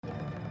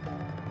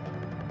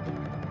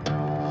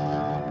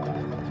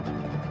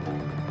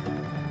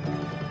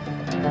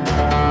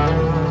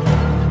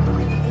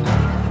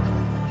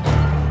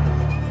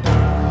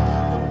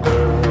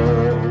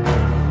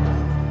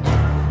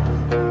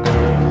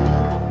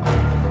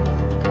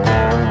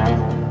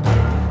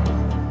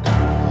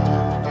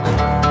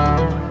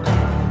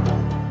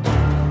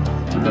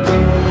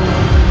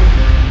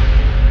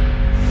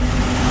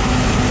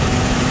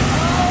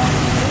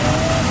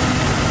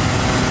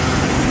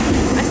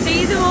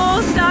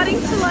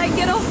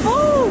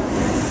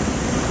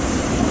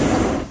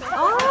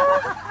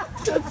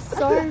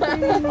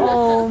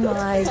Oh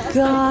my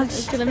gosh.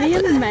 It's gonna be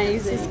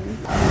amazing.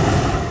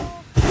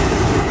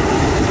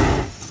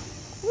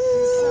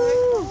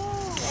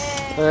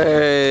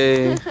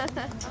 Hey.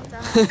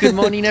 Good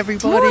morning,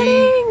 everybody.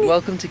 Morning.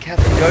 Welcome to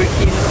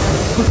Cappadocia.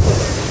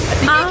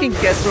 I think you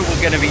can guess what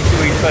we're going to be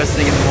doing first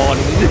thing in the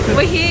morning.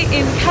 We're here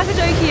in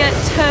Cappadocia,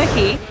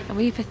 Turkey, and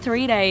we're here for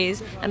 3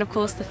 days. And of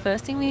course, the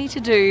first thing we need to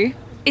do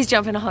is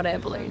jump in a hot air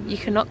balloon. You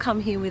cannot come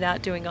here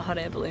without doing a hot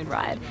air balloon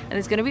ride. And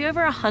there's going to be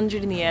over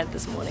 100 in the air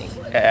this morning.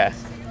 Yeah.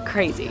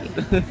 Crazy. Okay,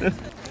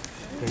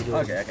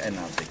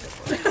 now I'll take it.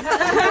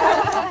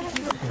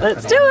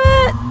 Let's do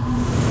it!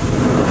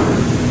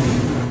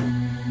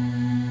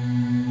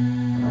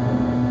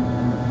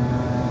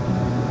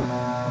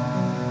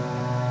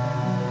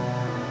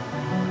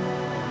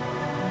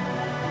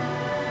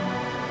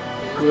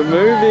 We're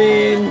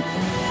moving!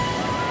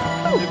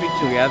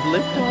 Do we have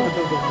lift?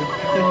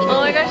 Oh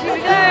my gosh, here we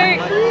go!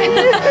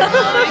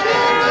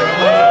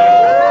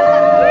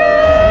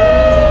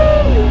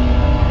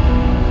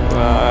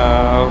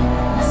 Wow.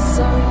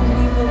 So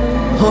many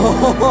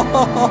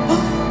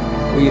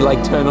balloons. We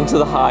like turn onto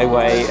the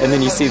highway and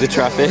then you see the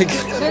traffic.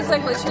 There's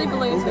like literally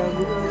balloons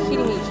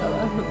hitting each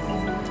other.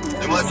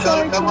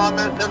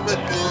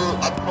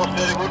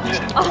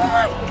 Oh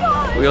my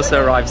god! We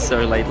also arrived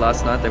so late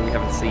last night that we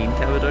haven't seen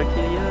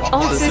Cappadocia yet.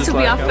 Oh, so this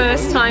will be our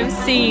first time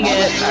seeing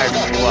it.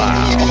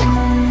 Wow.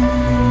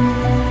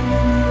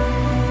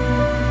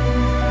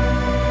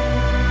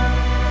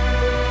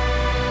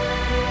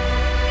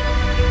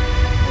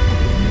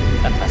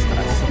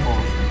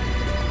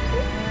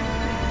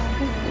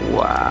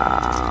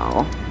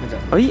 Wow.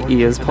 Are your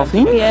ears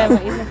popping? Yeah,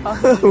 my ears are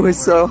popping. We're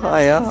so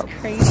high up. It's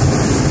crazy.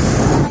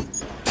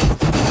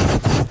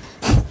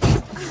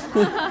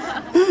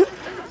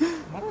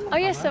 Oh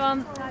yeah,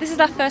 so this is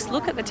our first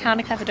look at the town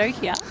of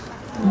Cappadocia.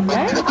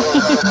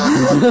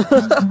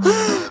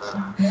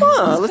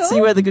 Oh, let's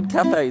see where the good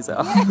cafes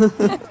are.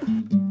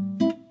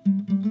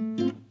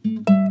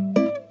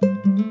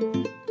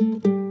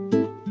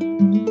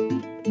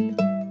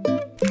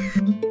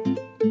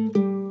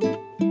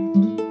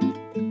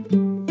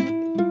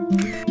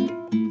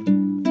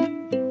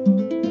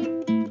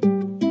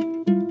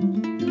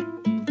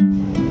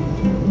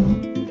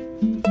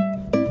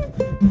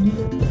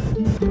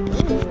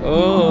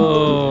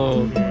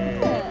 Oh,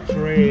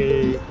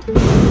 great.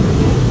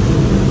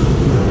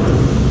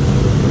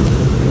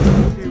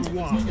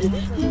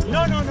 No.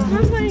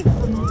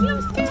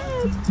 I'm scared.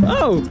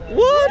 Oh,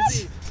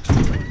 what?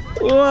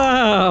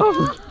 Wow.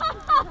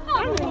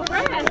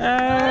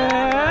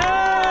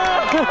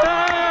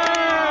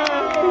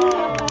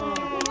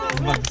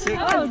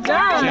 Oh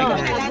damn.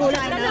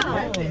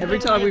 Every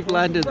time we've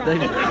landed,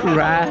 they've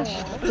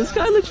crashed. This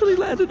guy literally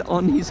landed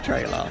on his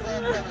trailer.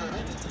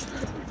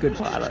 Good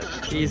pilot.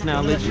 He's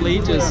now literally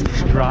just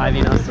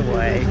driving us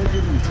away.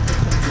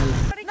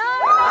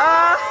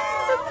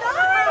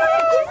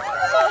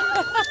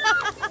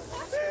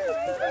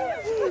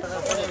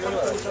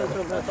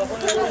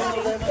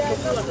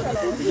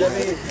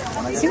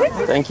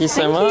 Thank you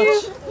so much.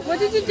 What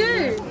did you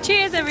do?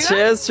 Cheers, everyone.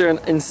 Cheers to an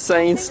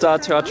insane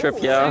start to our trip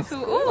here.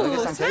 So cool.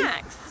 Ooh,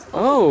 snacks.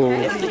 Oh.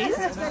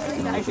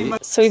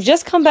 So we've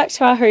just come back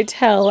to our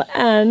hotel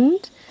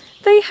and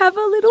they have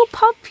a little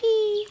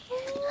puppy.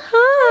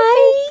 Hi.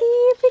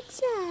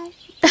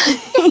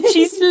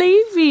 She's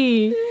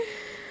sleepy.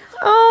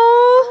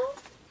 Oh.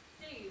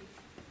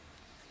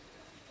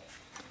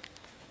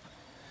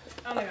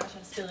 Oh my gosh,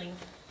 I'm spilling.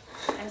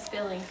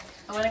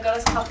 I went and got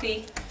us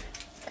coffee.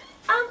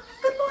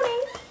 Good morning.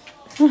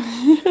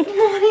 Good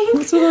morning.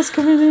 What's with us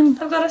coming in?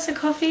 I've got us a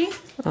coffee.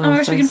 I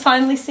wish we can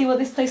finally see what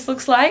this place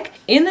looks like.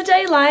 In the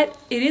daylight,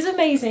 it is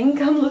amazing.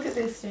 Come look at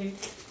this, dude.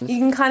 You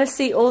can kind of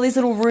see all these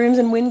little rooms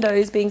and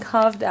windows being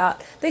carved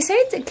out. They say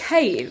it's a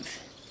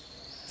cave.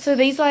 So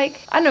these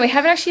like, I don't know, we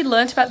haven't actually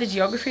learnt about the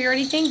geography or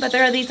anything, but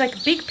there are these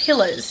like big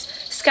pillars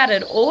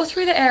scattered all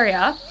through the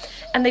area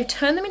and they've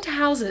turned them into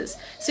houses.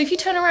 So if you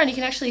turn around, you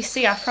can actually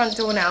see our front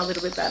door now a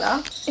little bit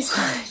better. It's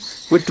like...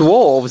 We're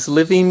dwarves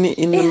living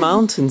in the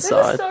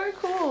mountainside. This is so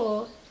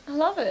cool. I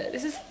love it.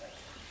 This is...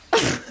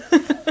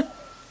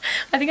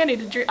 I think I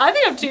need a drink. I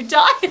think I'm too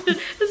tired.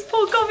 There's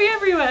poured coffee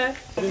everywhere.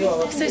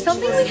 So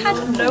something we had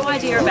no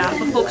idea about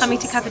before coming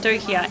to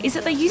Cappadocia is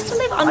that they used to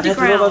live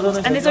underground,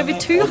 and there's over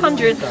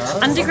 200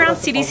 underground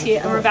cities here,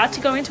 and we're about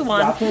to go into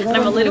one, and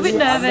I'm a little bit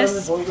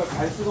nervous.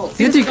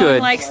 You'll do good.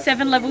 Like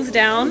 7 levels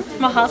down.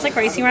 My heart's like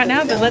racing right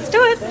now, but let's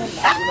do it.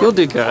 You'll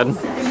do good.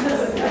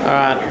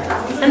 Alright.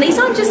 And these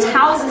aren't just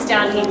houses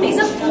down here, these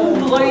are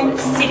full-blown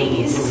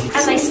cities.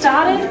 And they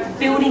started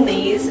building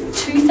these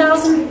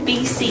 2000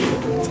 BC.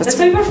 That's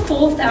over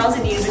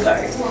 4,000 years ago.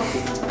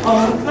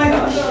 Oh my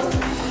gosh.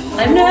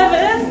 I'm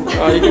nervous.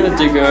 Oh, you're gonna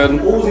do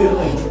good.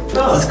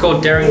 It's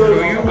called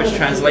Derinkuyu, which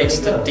translates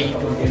to deep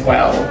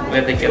well,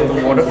 where they get the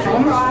water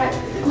from.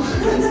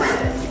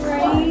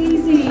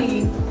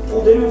 Crazy.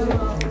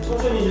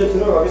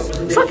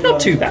 It's like not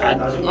too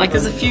bad. Like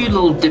there's a few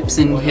little dips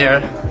in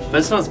here, but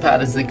it's not as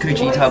bad as the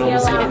Coochie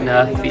tunnels in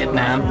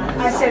Vietnam.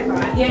 I said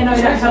right. Yeah, no,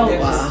 that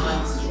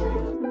helps.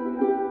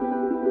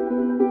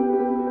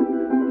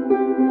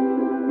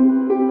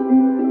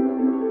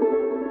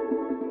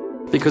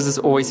 because it's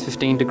always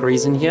 15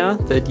 degrees in here,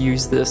 they'd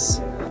use this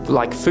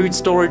like food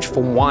storage,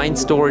 for wine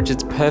storage.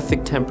 It's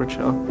perfect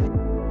temperature.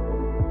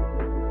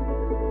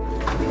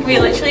 We're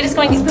literally just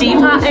going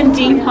deeper and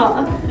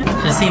deeper.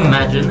 Just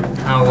imagine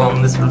how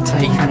long this would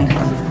take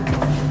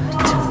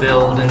to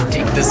build and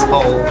dig this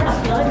hole.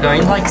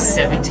 Going like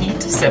 70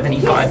 to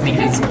 75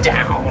 meters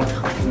down.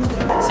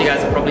 So you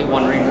guys are probably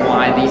wondering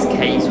why these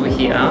caves were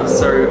here.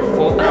 So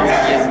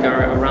 4,000 years ago,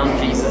 around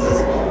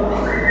Jesus'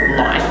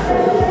 life,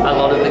 a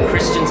lot of the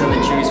Christians and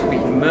the Jews were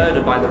being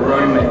murdered by the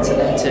Romans, and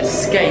they had to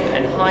escape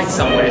and hide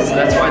somewhere. So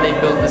that's why they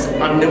built this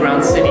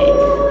underground city.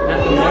 And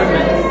at the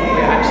moment,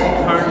 we're actually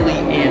currently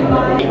in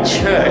a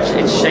church.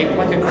 It's shaped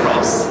like a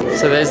cross.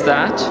 So there's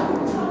that.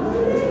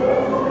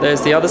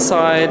 There's the other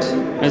side.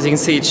 As you can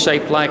see, it's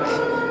shaped like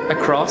a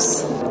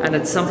cross. And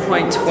at some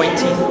point,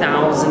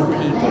 20,000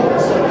 people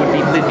would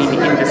be living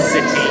in the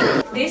city.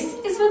 This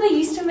is where they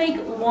used to make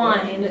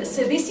wine.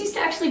 So this used to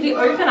actually be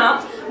open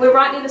up. We're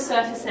right near the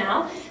surface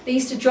now. They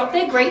used to drop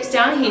their grapes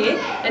down here,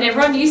 and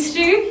everyone used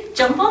to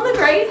jump on the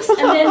grapes. And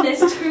then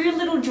there's two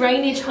little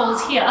drainage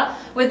holes here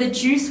where the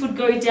juice would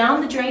go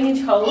down the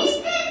drainage holes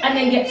and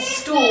then get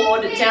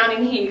stored down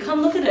in here.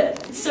 Come look at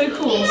it. It's so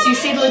cool. So you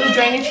see the little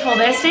drainage hole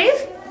there, Steve?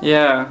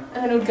 Yeah.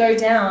 And then it would go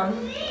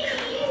down.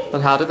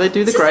 But how did they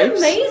do the It's grapes?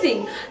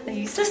 Amazing. They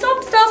used to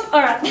stop.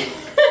 All right.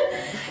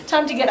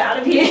 Time to get out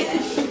of here.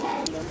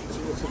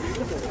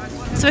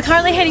 So we're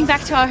currently heading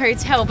back to our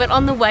hotel, but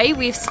on the way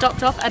we've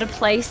stopped off at a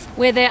place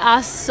where there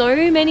are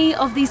so many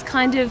of these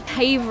kind of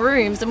cave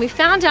rooms, and we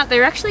found out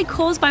they're actually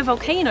caused by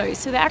volcanoes.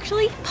 So they're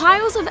actually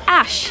piles of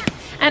ash,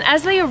 and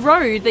as they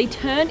erode, they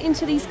turn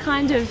into these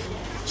kind of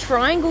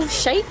triangle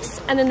shapes,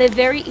 and then they're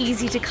very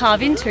easy to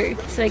carve into.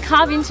 So they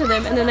carve into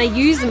them and then they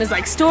use them as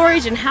like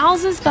storage and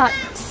houses, but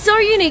so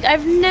unique.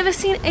 I've never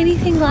seen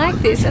anything like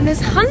this, and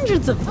there's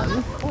hundreds of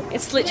them.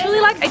 It's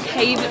literally like a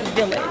cave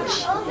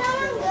village.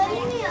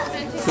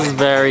 This is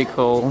very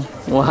cool.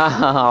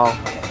 Wow.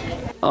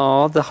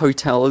 Oh, the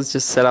hotel has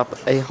just set up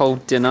a whole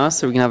dinner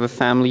so we can have a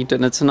family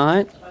dinner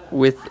tonight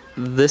with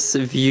this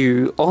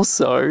view.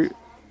 Also,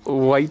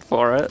 wait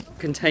for it.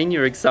 Contain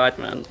your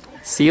excitement.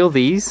 See all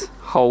these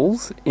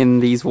holes in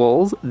these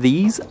walls?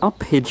 These are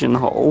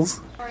pigeonholes.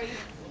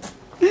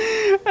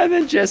 And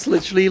then Jess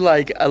literally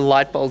like a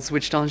light bulb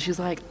switched on. She's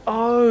like,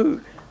 oh,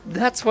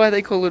 that's why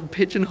they call it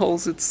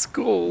pigeonholes at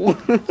school.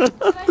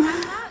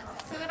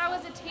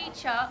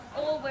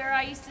 Or where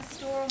I used to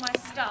store all my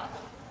stuff.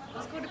 It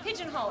was called a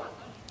pigeonhole.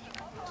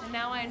 And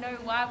now I know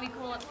why we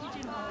call it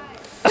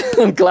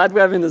pigeonhole. I'm glad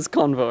we're having this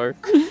convo.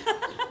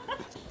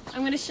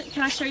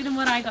 Can I show them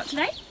what I got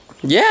today?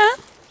 Yeah.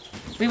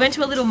 We went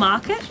to a little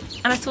market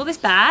and I saw this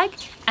bag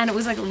and it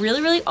was like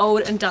really, really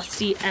old and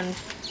dusty and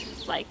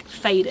like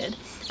faded.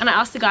 And I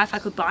asked the guy if I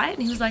could buy it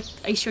and he was like,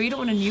 are you sure you don't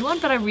want a new one?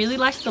 But I really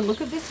liked the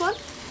look of this one.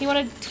 He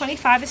wanted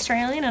 25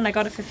 Australian and I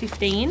got it for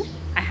 15.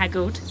 I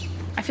haggled.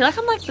 I feel like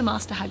I'm like the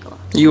master haggler.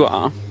 You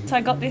are. So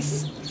I got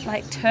this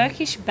like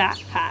Turkish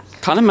backpack.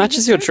 Kind of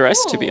matches your dress,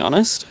 cool. To be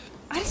honest.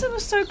 I just thought it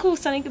was so cool,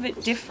 something a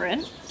bit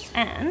different,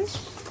 and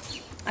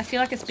I feel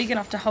like it's big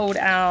enough to hold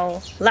our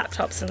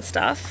laptops and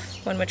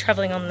stuff when we're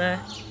traveling on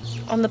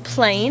the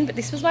plane. But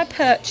this was my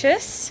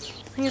purchase.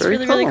 I think it's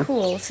really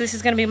cool. So this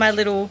is going to be my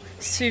little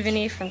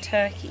souvenir from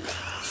Turkey.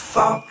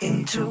 Fall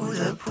into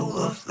the pool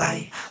of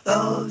light.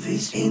 Love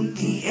is in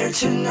the air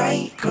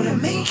tonight. Gonna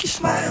make you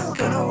smile,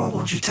 gonna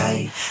hold you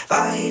tight.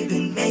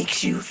 Vibing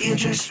makes you feel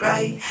just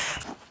right.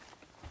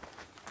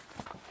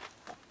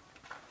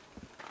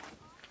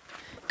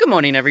 Good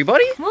morning,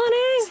 everybody. Morning.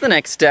 It's the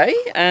next day,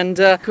 and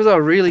because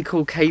our really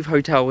cool cave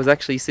hotel was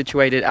actually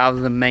situated out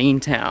of the main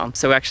town,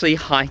 so we're actually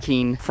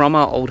hiking from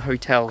our old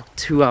hotel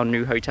to our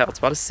new hotel. It's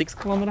about a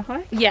 6-kilometer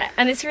hike. Yeah,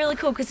 and it's really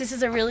cool because this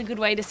is a really good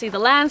way to see the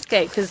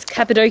landscape, because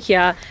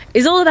Cappadocia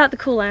is all about the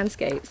cool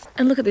landscapes.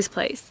 And look at this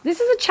place. This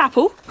is a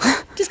chapel,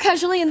 just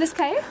casually in this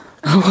cave.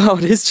 Oh, wow,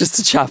 it is just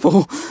a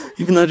chapel,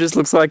 even though it just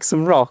looks like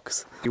some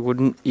rocks. You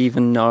wouldn't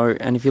even know,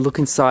 and if you look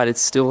inside, it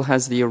still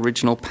has the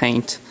original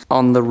paint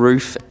on the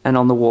roof and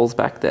on the walls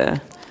back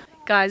there.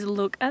 Guys,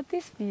 look at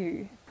this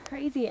view.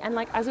 Crazy. And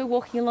like as we're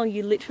walking along,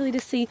 you literally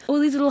just see all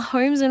these little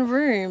homes and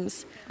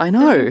rooms. I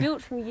know. That were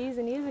built from years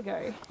and years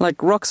ago.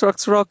 Like rocks,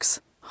 rocks,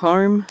 rocks,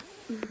 home.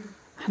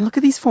 And look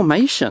at these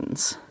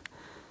formations.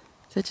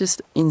 They're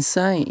just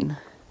insane.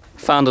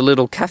 Found a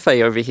little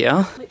cafe over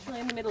here.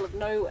 Literally in the middle of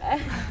nowhere.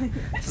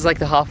 This is like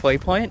the halfway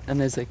point, and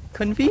there's a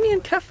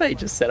convenient cafe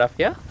just set up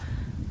here,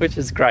 which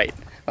is great.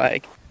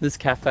 Like this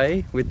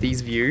cafe with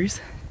these views.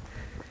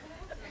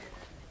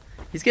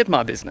 He's getting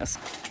my business.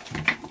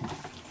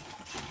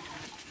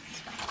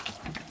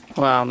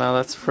 Wow, now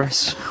that's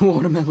fresh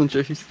watermelon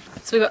juice.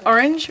 So we've got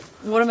orange,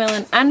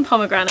 watermelon and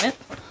pomegranate.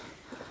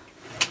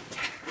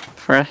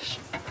 Fresh.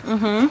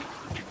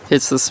 Mm-hmm.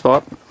 Hits the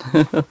spot.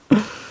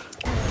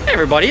 Hey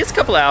everybody, it's a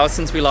couple of hours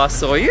since we last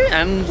saw you,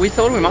 and we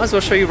thought we might as well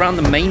show you around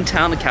the main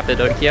town of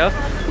Cappadocia,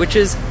 which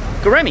is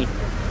Goreme.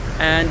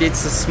 And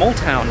it's a small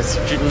town. It's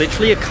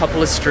literally a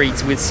couple of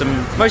streets with some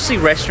mostly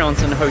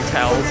restaurants and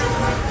hotels.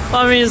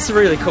 I mean, it's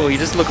really cool. You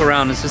just look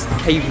around, it's just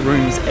cave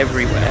rooms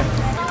everywhere.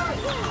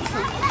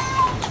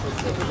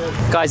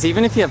 Guys,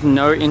 even if you have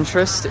no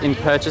interest in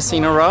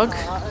purchasing a rug,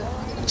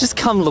 just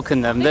come look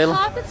in them. The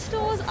carpet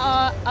stores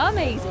are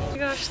amazing. Oh my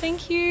gosh,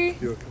 thank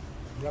you.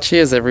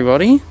 Cheers,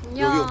 everybody.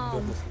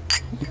 Yum.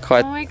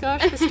 Oh my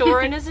gosh, the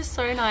store owners are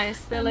so nice.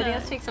 They're letting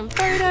us take some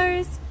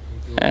photos.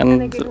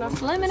 And they're giving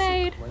us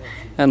lemonade.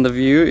 And the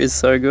view is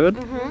so good.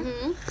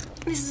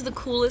 This is the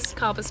coolest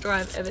carpet store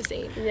I've ever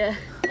seen. Yeah.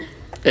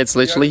 It's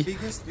literally... We are the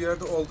biggest, we are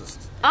the oldest.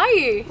 Are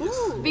you?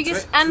 Yes.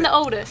 Biggest and the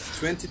oldest?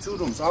 22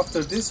 rooms.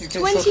 After this, you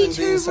can shop in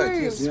the inside.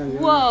 Rooms?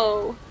 Yes.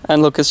 Whoa.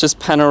 And look, it's just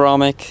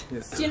panoramic.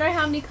 Yes. Do you know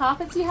how many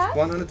carpets you have?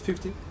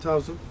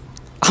 150,000.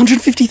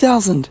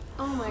 150,000!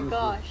 Oh my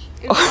gosh.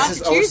 This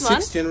is our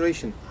 6th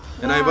generation.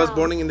 And I was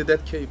born in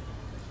that cave.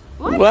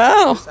 What?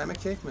 Wow! Yes, I'm a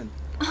caveman.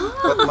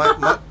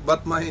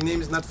 but my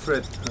name is not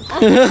Fred.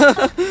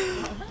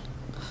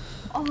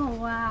 Oh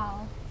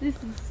wow. This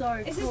is so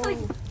cool. It's just like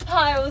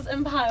piles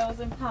and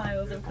piles and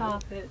piles of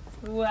carpets.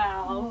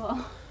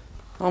 Wow.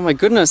 Oh my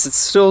goodness, it's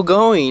still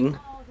going.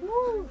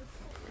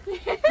 This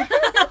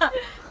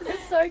is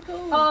so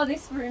cool. Oh,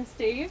 this room,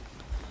 Steve.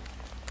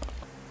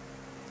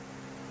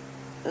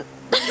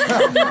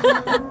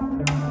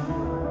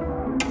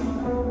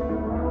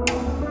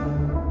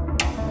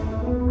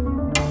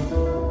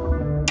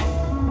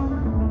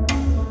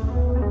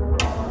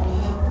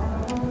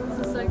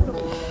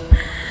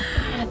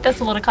 That's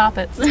a lot of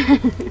carpets.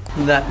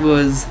 That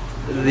was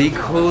the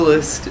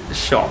coolest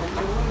shop.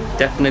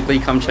 Definitely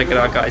come check it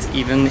out, guys,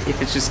 even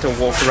if it's just to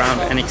walk around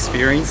and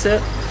experience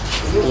it.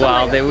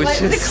 Wow, there was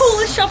just... the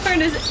coolest shop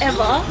owners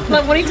ever,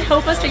 like wanting to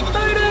help us take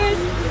photos.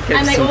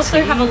 And they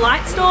also have a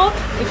light store,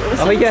 which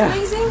also looks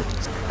amazing.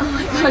 Oh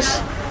my gosh,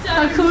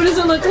 how cool does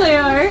it look,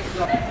 Leo?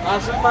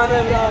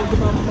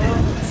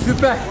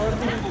 Super!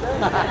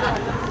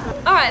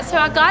 Alright, so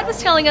our guide was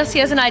telling us he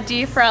has an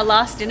idea for our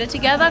last dinner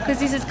together, because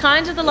this is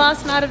kind of the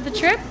last night of the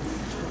trip.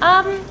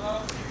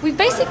 We've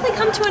basically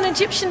come to an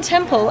Egyptian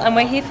temple and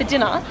we're here for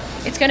dinner.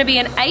 It's going to be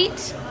an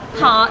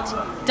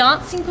 8-part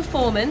dancing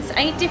performance,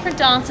 8 different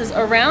dances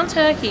around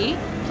Turkey,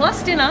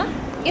 plus dinner,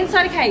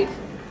 inside a cave.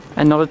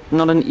 And not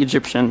an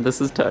Egyptian,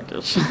 this is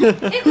Turkish.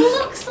 It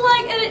looks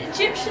like an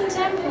Egyptian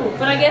temple,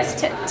 but I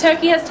guess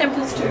Turkey has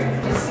temples too.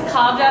 It's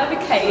carved out of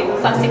a cave,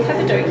 classic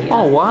Cappadocia.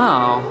 Oh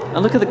wow,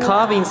 and look at the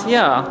carvings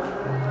here.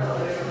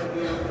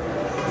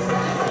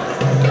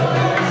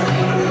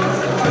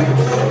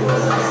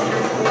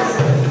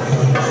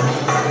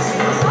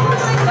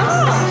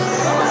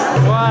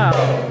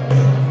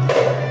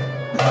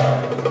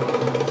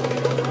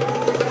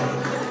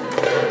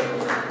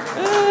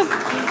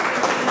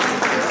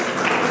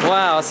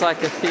 Wow, it's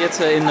like a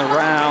theatre in the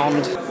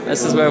round.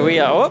 This is where we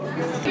are.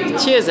 Oh.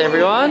 Cheers,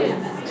 everyone.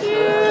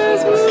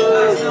 Cheers.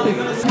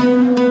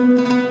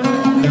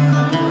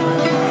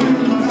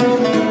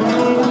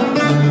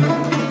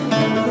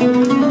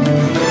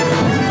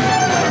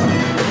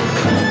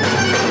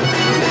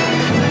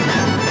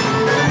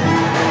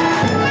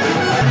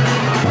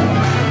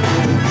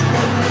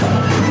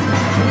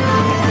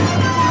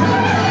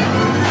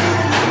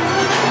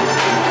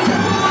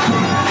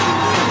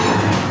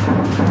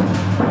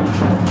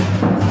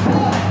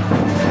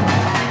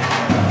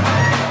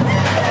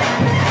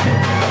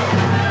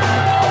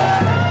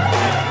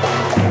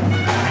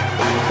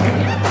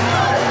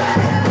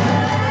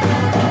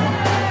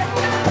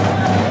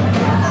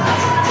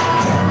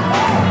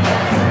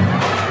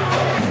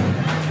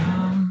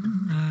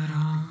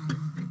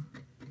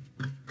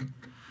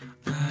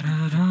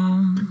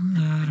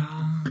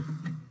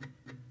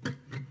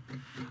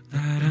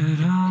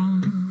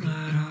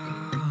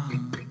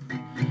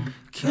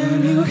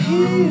 Can you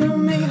hear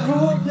me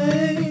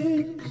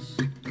hopeless,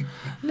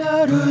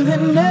 louder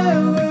than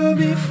ever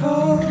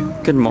before?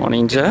 Good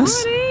morning,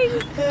 Jess.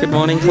 Good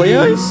morning,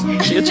 Cleo.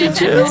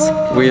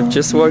 Cheers. We have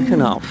just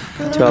woken up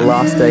to our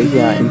last day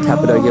here in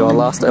Cappadocia, our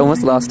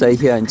almost last day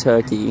here in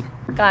Turkey.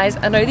 Guys,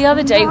 I know the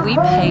other day we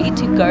paid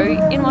to go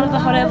in one of the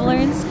hot air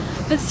balloons,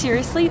 but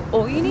seriously,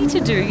 all you need to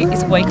do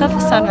is wake up at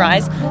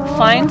sunrise,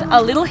 find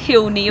a little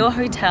hill near your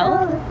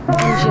hotel,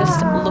 and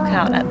just look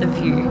out at the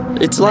view.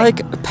 It's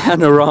like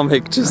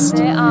panoramic, just...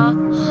 There are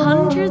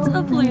hundreds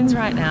of balloons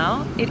right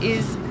now.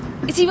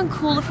 It's even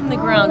cooler from the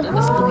ground and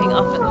just looking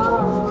up at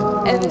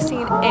them. Ever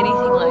seen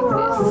anything like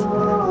this?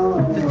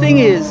 The thing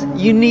is,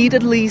 you need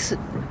at least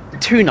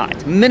 2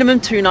 nights, minimum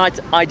 2 nights,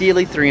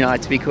 ideally 3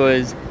 nights,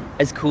 because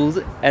as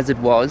cool as it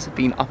was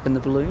being up in the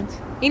balloons,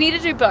 you need to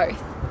do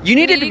both. You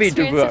needed to be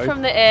experience it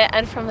from the air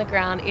and from the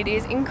ground. It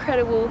is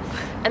incredible,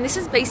 and this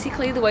is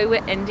basically the way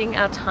we're ending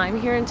our time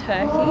here in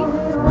Turkey.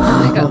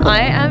 Oh my god,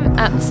 I am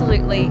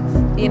absolutely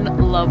in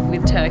love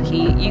with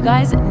Turkey. You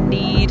guys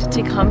need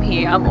to come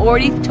here. I'm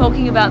already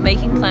talking about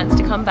making plans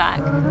to come back.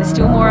 There's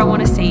still more I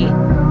want to see.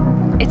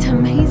 It's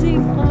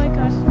amazing. Oh my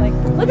gosh, like,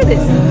 look at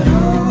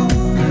this.